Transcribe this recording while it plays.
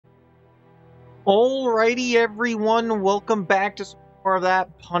Alrighty, everyone, welcome back to some more of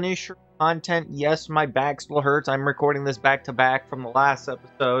that Punisher content. Yes, my back still hurts. I'm recording this back to back from the last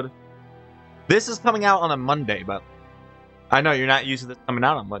episode. This is coming out on a Monday, but I know you're not used to this coming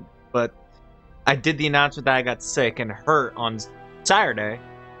out on Monday, but I did the announcement that I got sick and hurt on Saturday,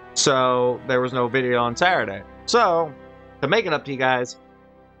 so there was no video on Saturday. So, to make it up to you guys,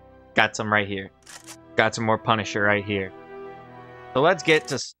 got some right here. Got some more Punisher right here. So let's get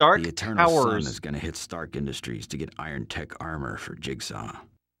to Stark The Eternal Sun Towers. is going to hit Stark Industries to get Iron Tech armor for Jigsaw.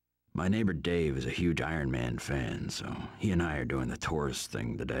 My neighbor Dave is a huge Iron Man fan, so he and I are doing the tourist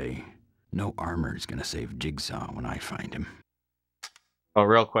thing today. No armor is going to save Jigsaw when I find him. Oh,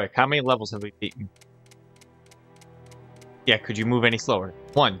 real quick, how many levels have we beaten? Yeah, could you move any slower?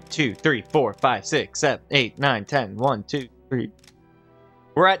 1, 2, 3, 4, 5, 6, 7, 8, 9, 10. 1, 2, 3.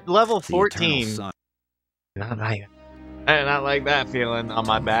 We're at level 14. I not like that feeling on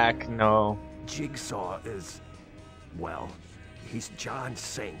my back, no. Jigsaw is, well, he's John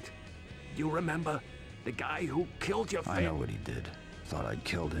Saint. You remember? The guy who killed your family? I know what he did. Thought I'd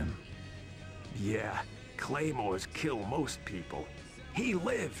killed him. Yeah, claymores kill most people. He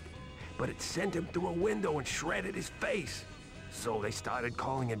lived, but it sent him through a window and shredded his face. So they started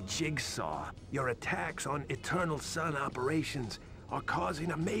calling him Jigsaw. Your attacks on Eternal Sun operations are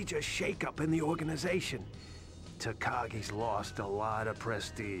causing a major shakeup in the organization. Takagi's lost a lot of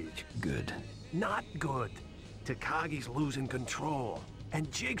prestige. Good. Not good. Takagi's losing control,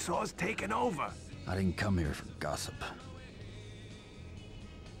 and Jigsaw's taken over. I didn't come here for gossip.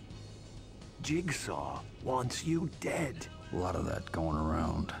 Jigsaw wants you dead. A lot of that going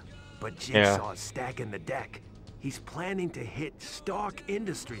around. But Jigsaw's stacking the deck. He's planning to hit Stark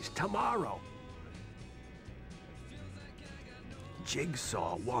Industries tomorrow.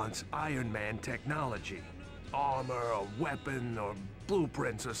 Jigsaw wants Iron Man technology. Armor, or weapon, or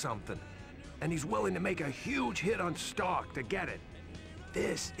blueprints or something. And he's willing to make a huge hit on Stark to get it.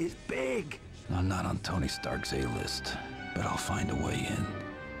 This is big. I'm not on Tony Stark's A-list, but I'll find a way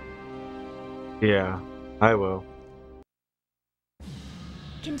in. Yeah, I will.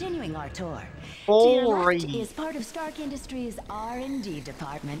 Continuing our tour. To your left Alrighty. is part of Stark Industries' R&D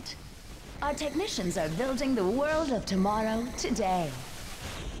department. Our technicians are building the world of tomorrow today.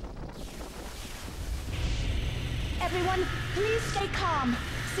 Everyone, please stay calm.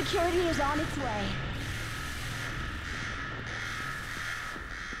 Security is on its way.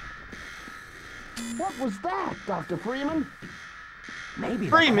 What was that, Dr. Freeman? Maybe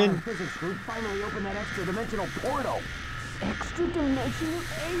the Freeman. quantum physics group finally opened that extra-dimensional portal. Extra-dimensional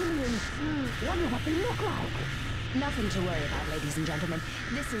aliens. Wonder what they look like. Nothing to worry about, ladies and gentlemen.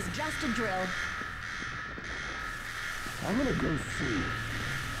 This is just a drill. I'm gonna go see.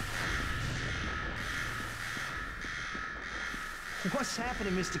 What's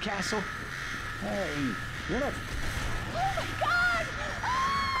happening, Mr. Castle? Hey, you're not... Oh my God!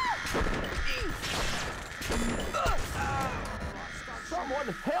 Someone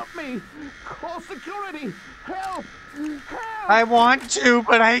help me! Call security! Help! Help! I want to,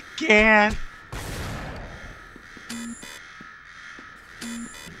 but I can't.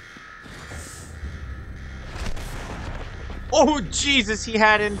 Oh, Jesus, he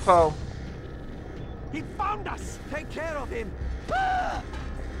had info. He found us! Take care of him!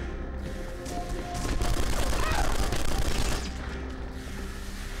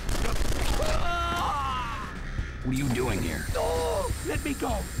 What are you doing here? No! Let me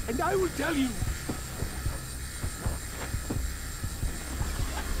go, and I will tell you.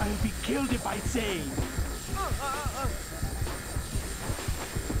 I'll be killed if I say.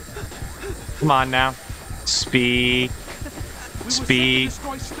 Come on now. Speak. We were Speak. sent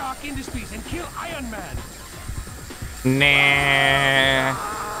to destroy Stark Industries and kill Iron Man. Nah.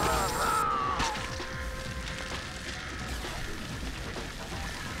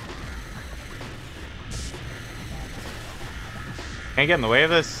 Can I get in the way of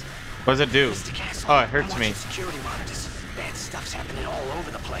this? What does it do? Mr. Castle, Oh, it hurts I'm me. watching security monitors. Bad stuff's happening all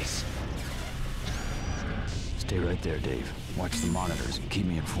over the place. Stay right there, Dave. Watch the monitors and keep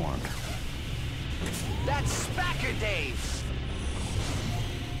me informed. That's Spacker Dave!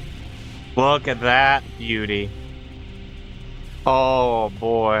 Look at that beauty. Oh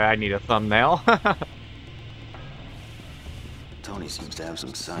boy, I need a thumbnail. Tony seems to have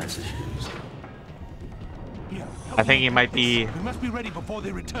some sinus issues. Here, I think he might be. we must be ready before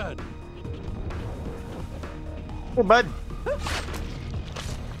they return. Hey, bud.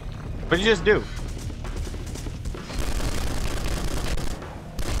 What'd you just do?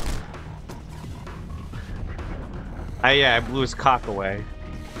 Yeah, I blew his cock away.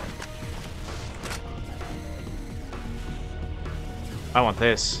 I want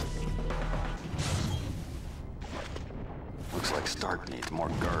this. start needs more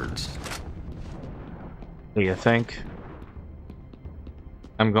guards. Do you think?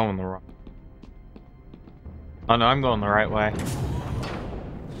 I'm going the wrong. Oh no, I'm going the right way.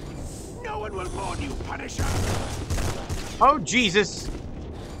 No one will mourn you, Punisher! Oh Jesus!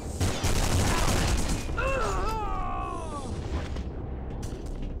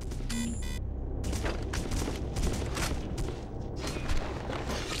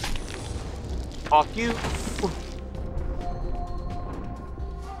 Fuck you.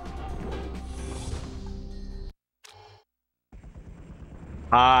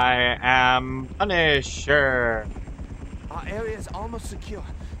 I am Punisher. Our area is almost secure.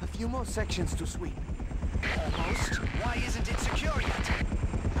 A few more sections to sweep. Almost? Why isn't it secure yet?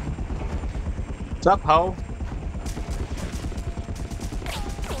 What's up, ho?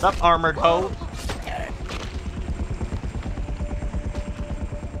 What's up, armored ho?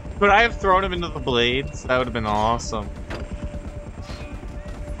 Could I have thrown him into the blades? That would have been awesome.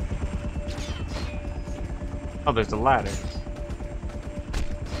 Oh, there's a ladder.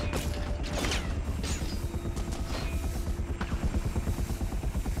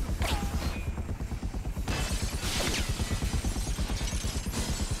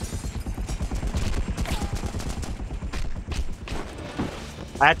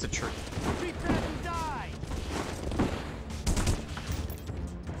 That's a tree. Prepare to die!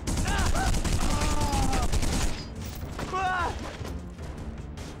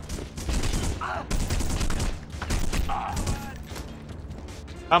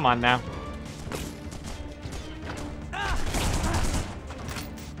 Come on now.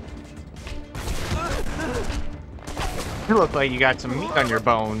 You look like you got some meat on your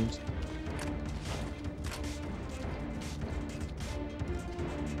bones.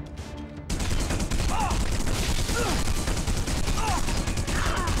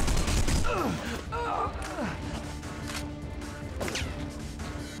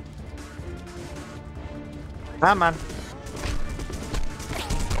 Come on.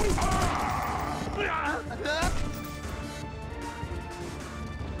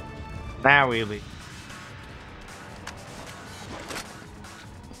 Now we leave.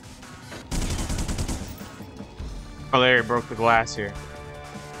 Oh, there, he broke the glass here.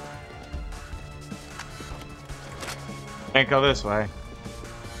 Can't go this way.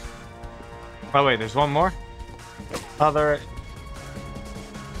 Oh, wait, there's one more? Oh, there.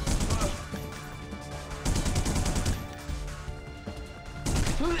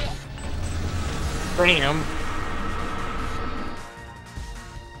 Bam.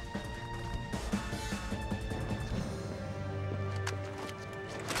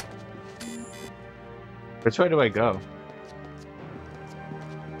 Which way do I go?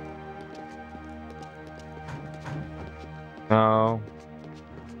 No.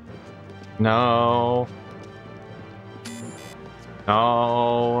 No.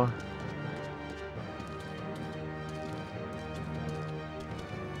 No.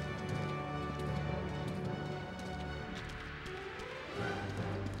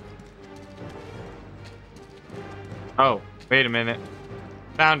 Oh, wait a minute.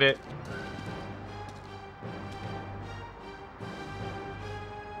 Found it.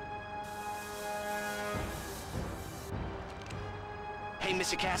 Hey,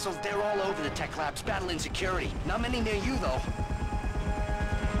 Mr. Castle, they're all over the tech labs battling security. Not many near you, though.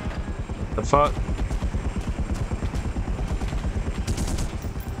 The fuck?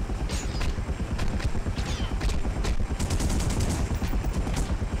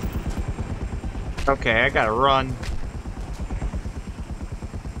 Okay, I gotta run.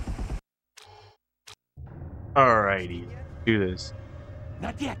 Alrighty, do this.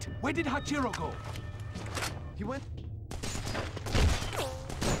 Not yet. Where did Hachiro go? He went...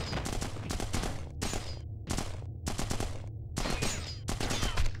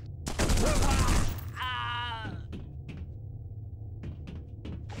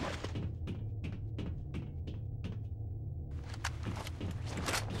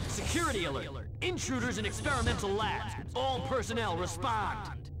 Security alert! Intruders in experimental labs! All personnel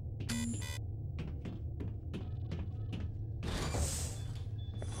respond!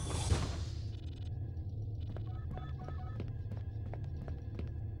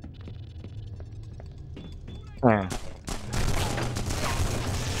 Yeah.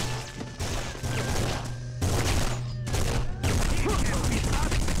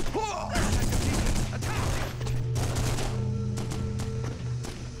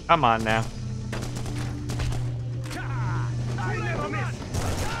 Come on now. I never miss!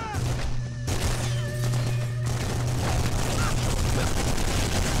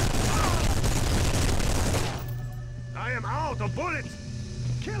 I am out of bullets!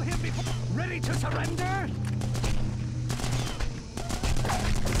 Kill him before... Ready to surrender?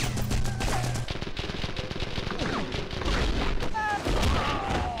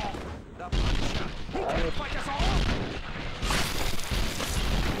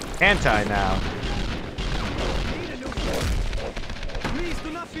 Anti now. Please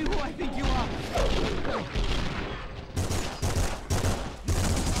do not be who I think you are.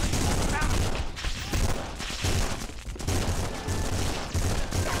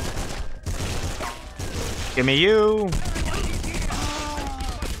 Give me you.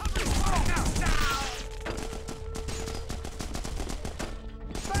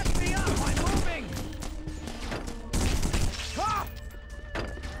 Back me up! I'm moving! Ah!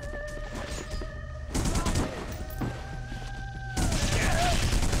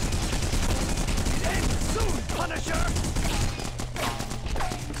 End soon, Punisher!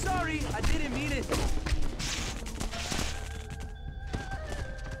 Sorry, I didn't mean it.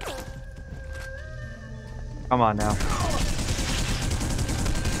 Come on now.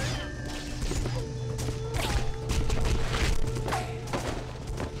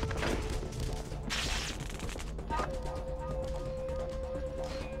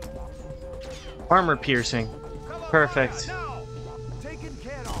 Armor piercing. Perfect. Now, taken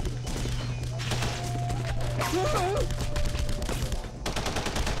care of.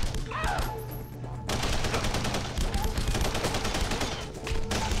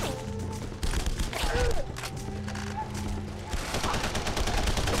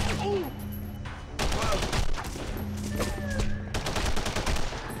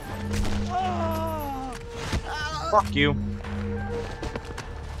 Fuck you.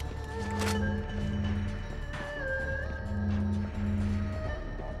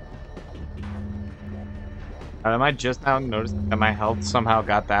 Am I just now noticing that my health somehow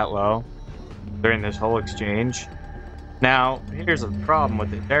got that low during this whole exchange? Now, here's the problem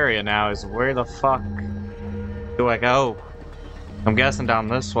with this area now is where the fuck do I go? I'm guessing down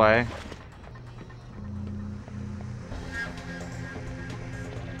this way.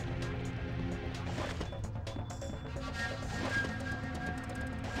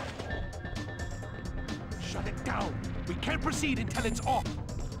 Shut it down. We can't proceed until it's off.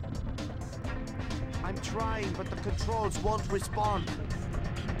 I'm trying, but the controls won't respond.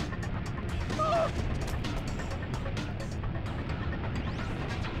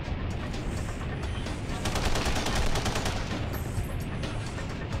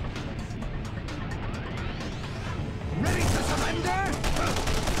 Ready to surrender?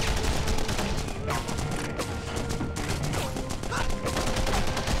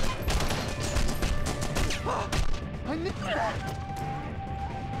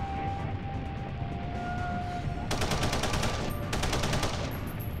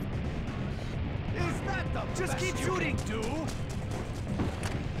 Is that the Just keep shooting, dude!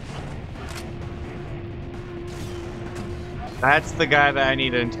 That's the guy that I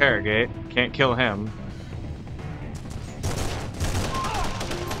need to interrogate. Can't kill him.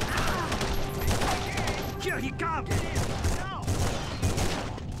 Here he comes!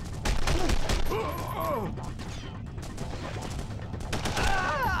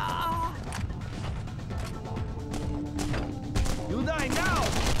 You die now!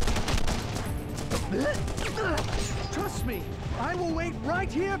 Trust me, I will wait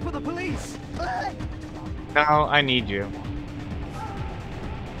right here for the police! Now I need you.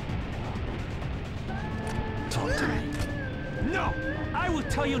 Talk to me. No! I will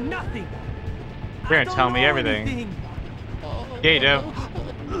tell you nothing! You're gonna tell me everything. Yeah, you do.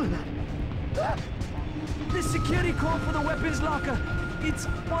 The security code for the weapons locker. It's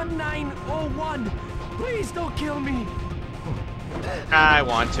 1901. Please don't kill me. I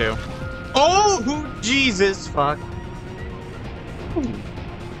want to. Oh, Jesus, fuck.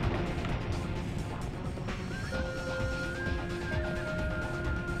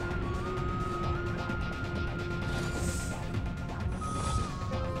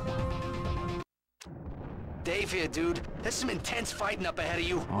 Dave here, dude. There's some intense fighting up ahead of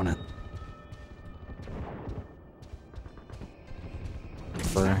you. On it.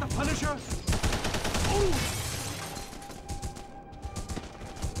 Sorry. Punisher!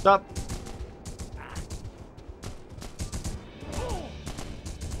 Stop.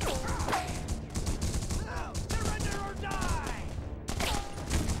 Surrender or die!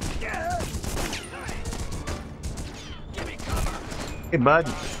 Give me cover! Hey, bud.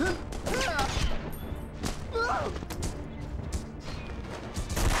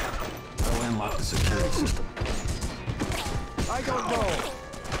 I'll unlock the security system. I don't know.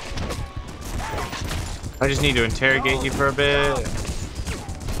 I just need to interrogate you for a bit.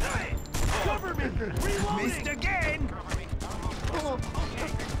 Cover me! Reloading! Missed again!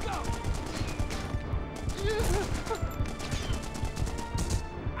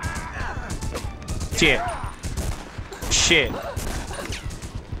 Shit. Shit.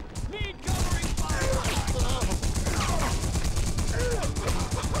 Need covering fire!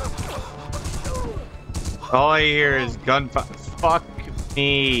 All I hear is gunfire. Fuck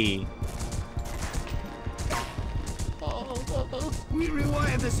me. We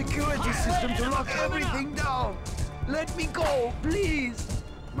rewired the security system to lock everything down. Let me go, please.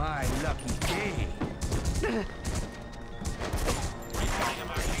 My lucky day.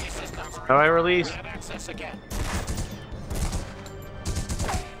 How do I release? Access again.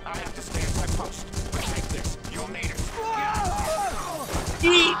 I have to stay at my post. Take this. You'll need it.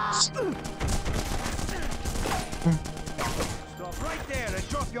 Stop right there and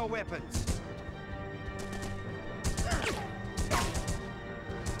drop your weapons.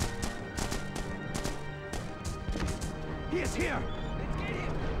 He is here.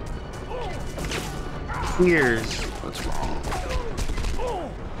 Ears. What's wrong?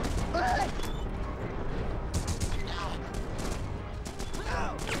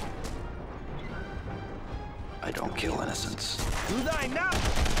 I don't kill innocents. Do thy now.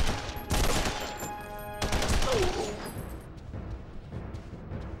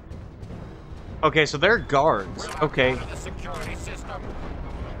 Okay, so they're guards. Okay. The security system.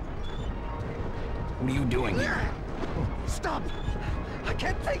 What are you doing here? Stop! I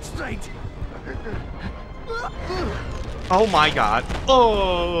can't think straight. Oh my god.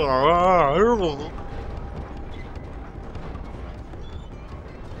 Oh.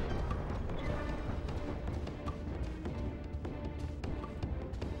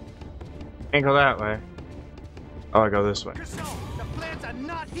 Can't go that way. Oh, I go this way. The plans are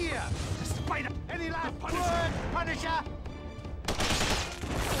not here. Despite any last word, Punisher.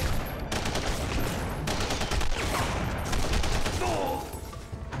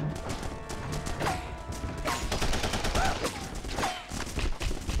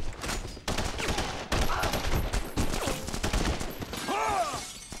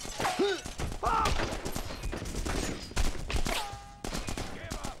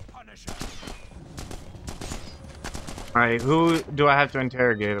 Alright, who do I have to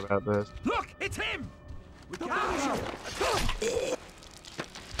interrogate about this? Look, it's him. We got him.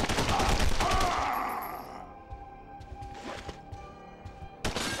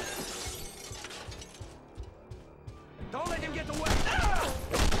 Don't let him get away.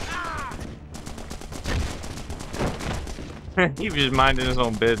 He was just minding his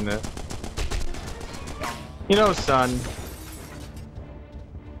own business. You know, son.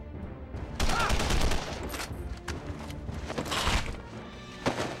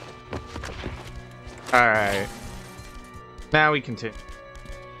 Alright. Now we continue.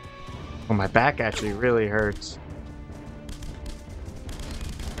 Oh, my back actually really hurts.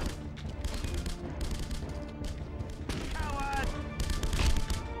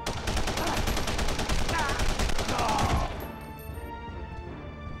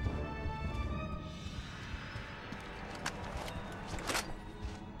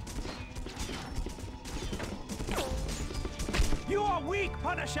 You are weak,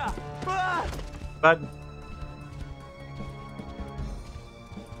 Punisher. But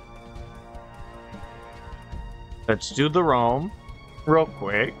let's do the roam real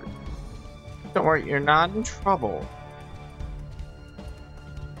quick. Don't worry, you're not in trouble.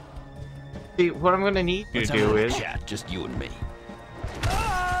 See, what I'm gonna need you to do is chat, just you and me.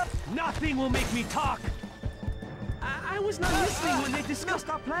 Nothing will make me talk. I was not listening when they discussed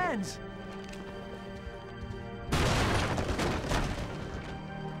our plans.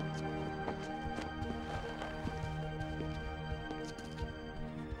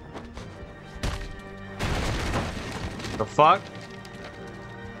 the fuck?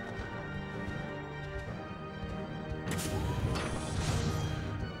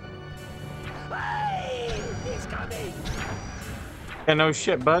 He's coming. Yeah, no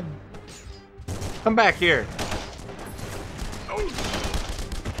shit, bud. Come back here.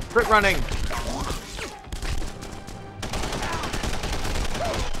 Quit running.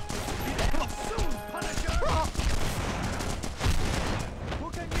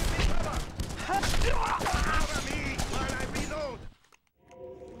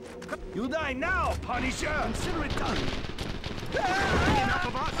 You die now, Punisher! Consider it done! Enough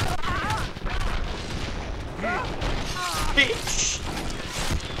of us! Bitch.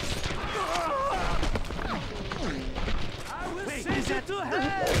 I will send you to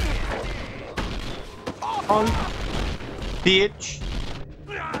hell! Bitch.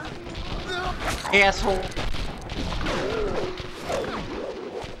 Asshole.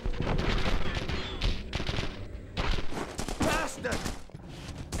 Bastard!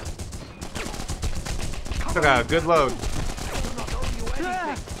 Took out a good load. You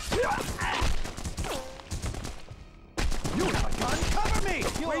have a gun? Cover me!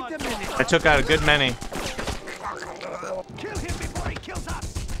 Wait a minute! I took out a good many. Kill him before he kills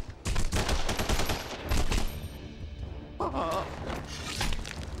us!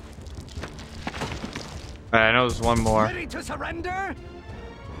 I know there's one more. Ready to surrender?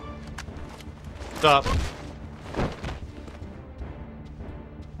 What's up?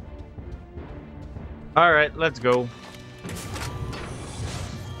 All right, let's go.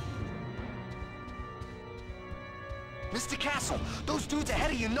 Mr. Castle, those dudes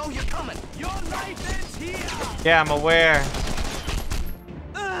ahead of you know you're coming. Your life ends here. Yeah, I'm aware.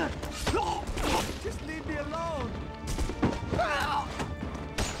 Just leave me alone.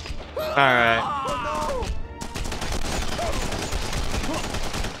 All right. Oh, no.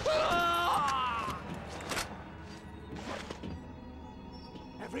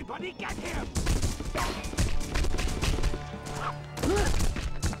 Everybody get him.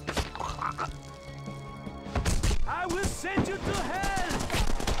 I will send you to hell.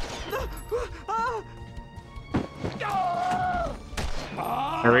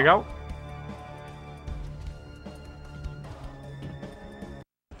 Here we go.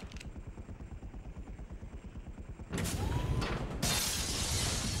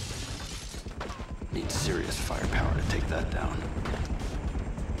 Need serious firepower to take that down.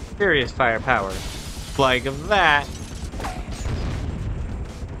 Serious firepower. Like that.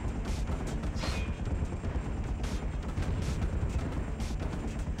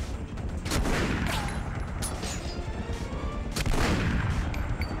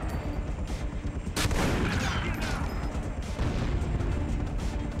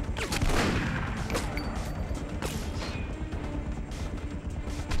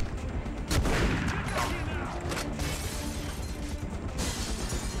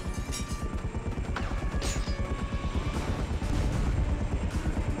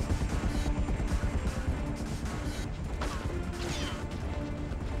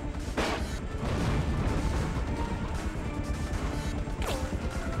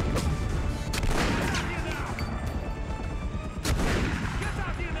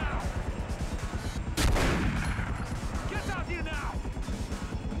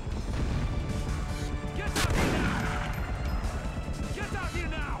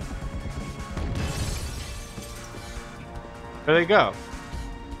 Where they go?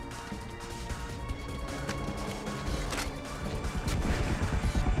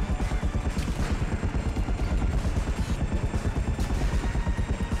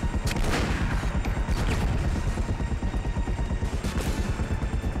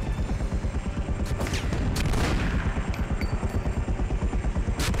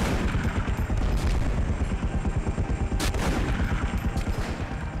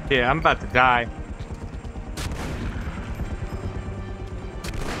 Yeah, I'm about to die.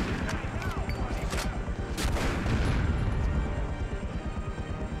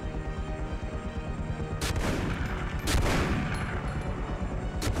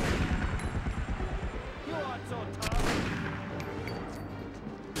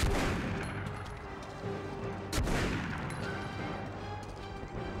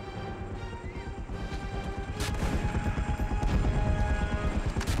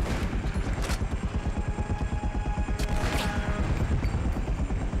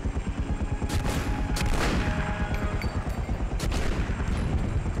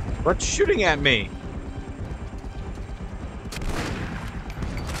 What's shooting at me?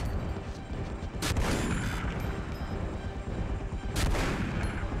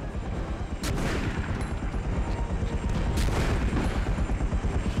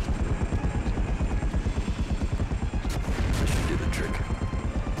 That should do the trick.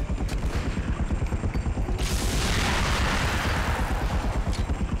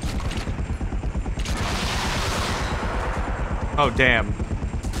 Oh, damn.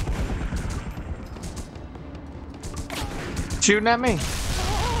 Shooting at me?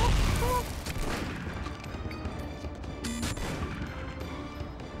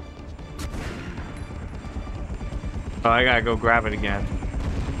 Oh, I gotta go grab it again.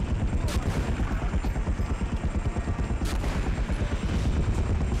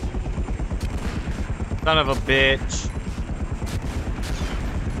 Son of a bitch.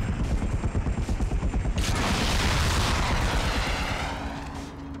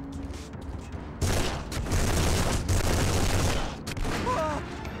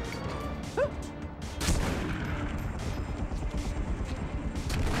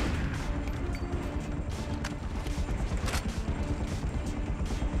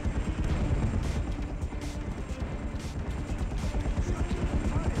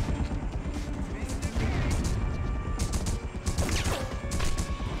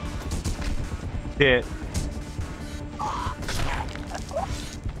 Shit.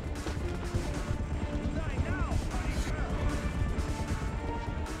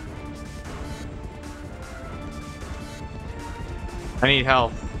 I need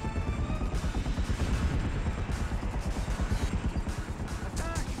help.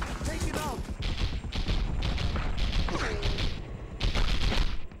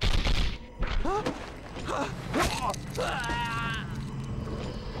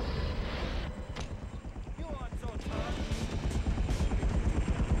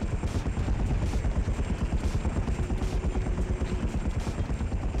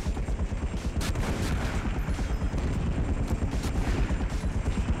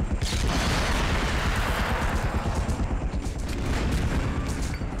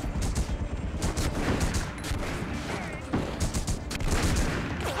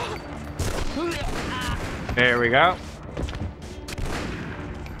 There we go.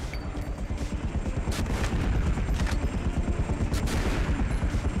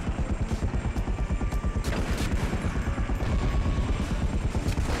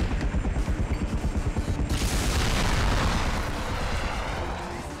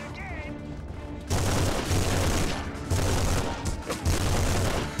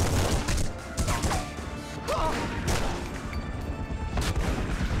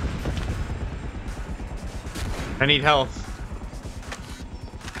 I need health.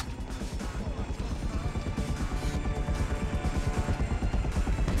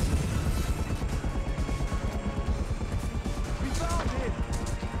 We found it!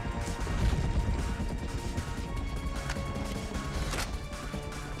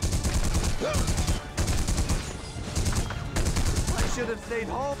 I should have stayed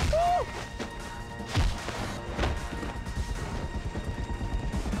home.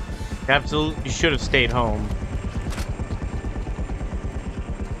 Absolutely should have stayed home.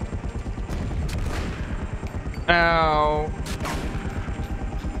 Ow.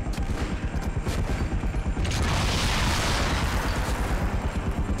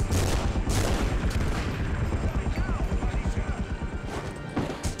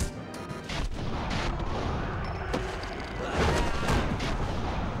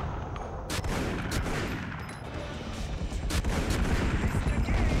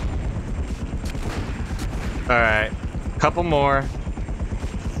 All right, couple more.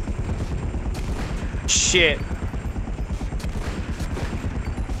 Shit.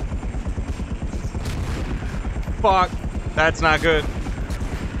 Fuck, that's not good.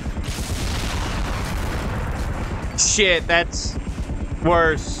 Shit, that's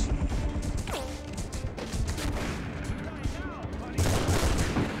worse.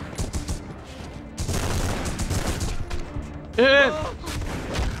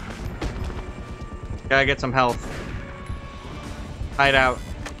 Gotta get some health. Hide out.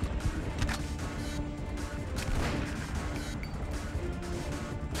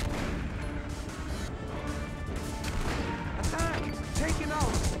 Attack! Taken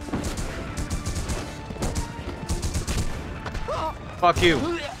out! Fuck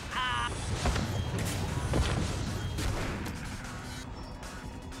you.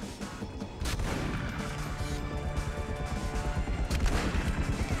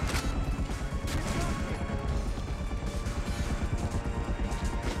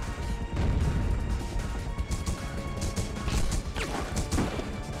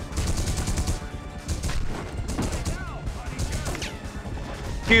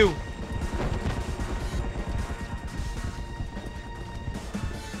 Q.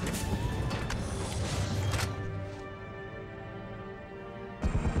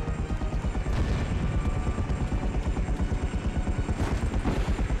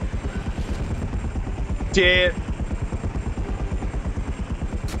 Shit.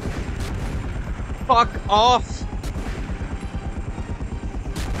 Fuck off.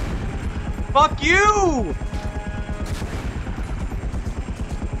 Fuck you.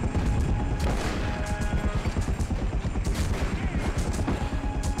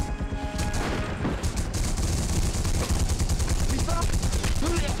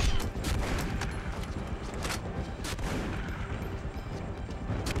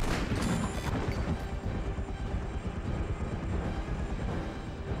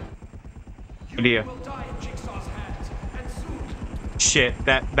 Idea. Shit,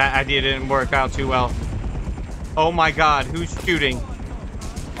 that idea didn't work out too well. Oh my god, who's shooting?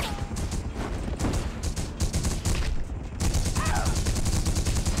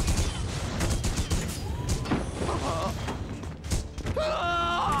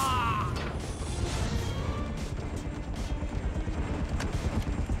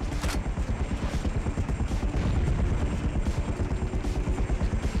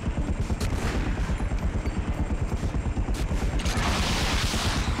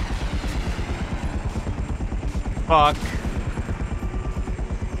 Fuck.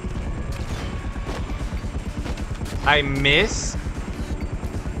 I miss?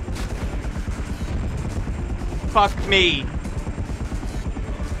 Fuck me.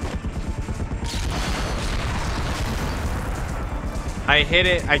 I hit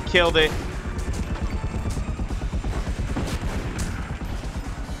it. I killed it.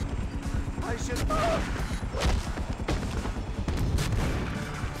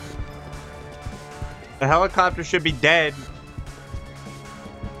 The helicopter should be dead.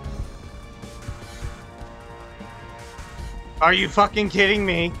 Are you fucking kidding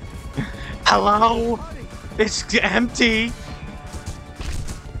me? Hello? It's empty.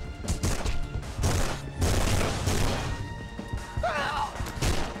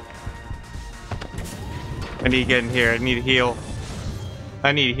 I need to get in here. I need to heal.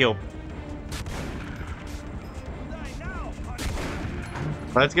 I need to heal.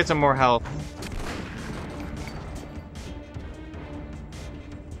 Let's get some more health.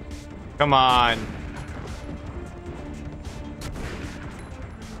 Come on.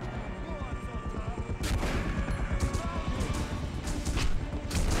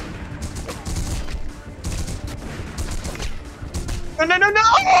 No, no, no,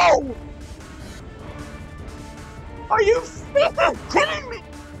 no! Are you kidding me?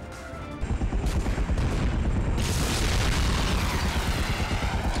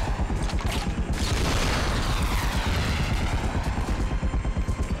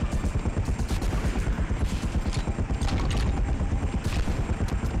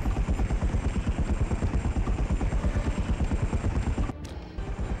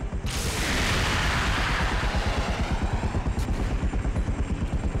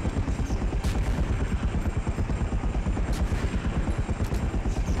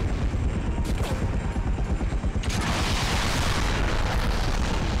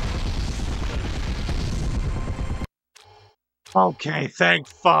 Okay, thank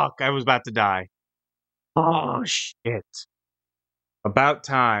fuck. I was about to die. Oh, shit. About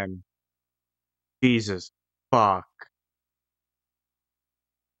time. Jesus. Fuck.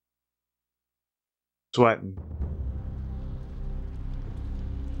 Sweating.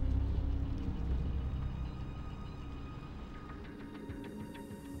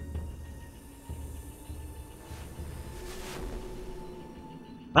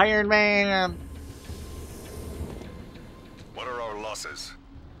 Iron Man! What are our losses?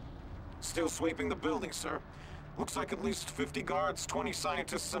 Still sweeping the building, sir. Looks like at least 50 guards, 20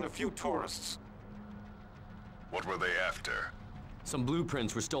 scientists, and a few tourists. What were they after? Some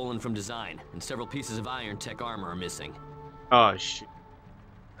blueprints were stolen from design, and several pieces of iron tech armor are missing. Oh, shit.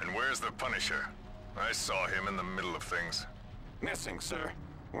 And where's the Punisher? I saw him in the middle of things. Missing, sir.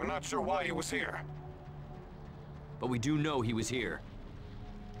 We're not sure why he was here. But we do know he was here.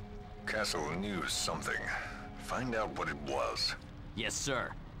 Castle knew something. Find out what it was. Yes,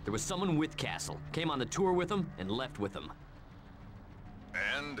 sir. There was someone with Castle, came on the tour with him, and left with him.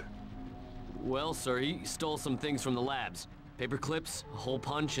 And? Well, sir, he stole some things from the labs. Paper clips, a hole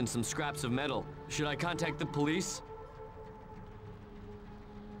punch, and some scraps of metal. Should I contact the police?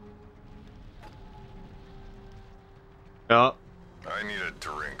 Oh. I need a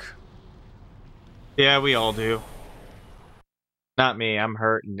drink. Yeah, we all do. Not me. I'm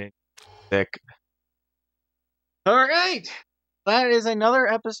hurting and sick. Alright. That is another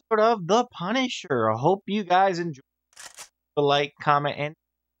episode of The Punisher. I hope you guys enjoyed. Like, comment, and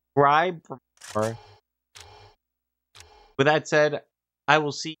subscribe for more. With that said, I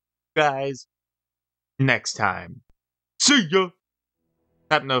will see you guys next time. See ya!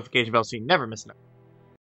 Tap the notification bell so you never miss an episode.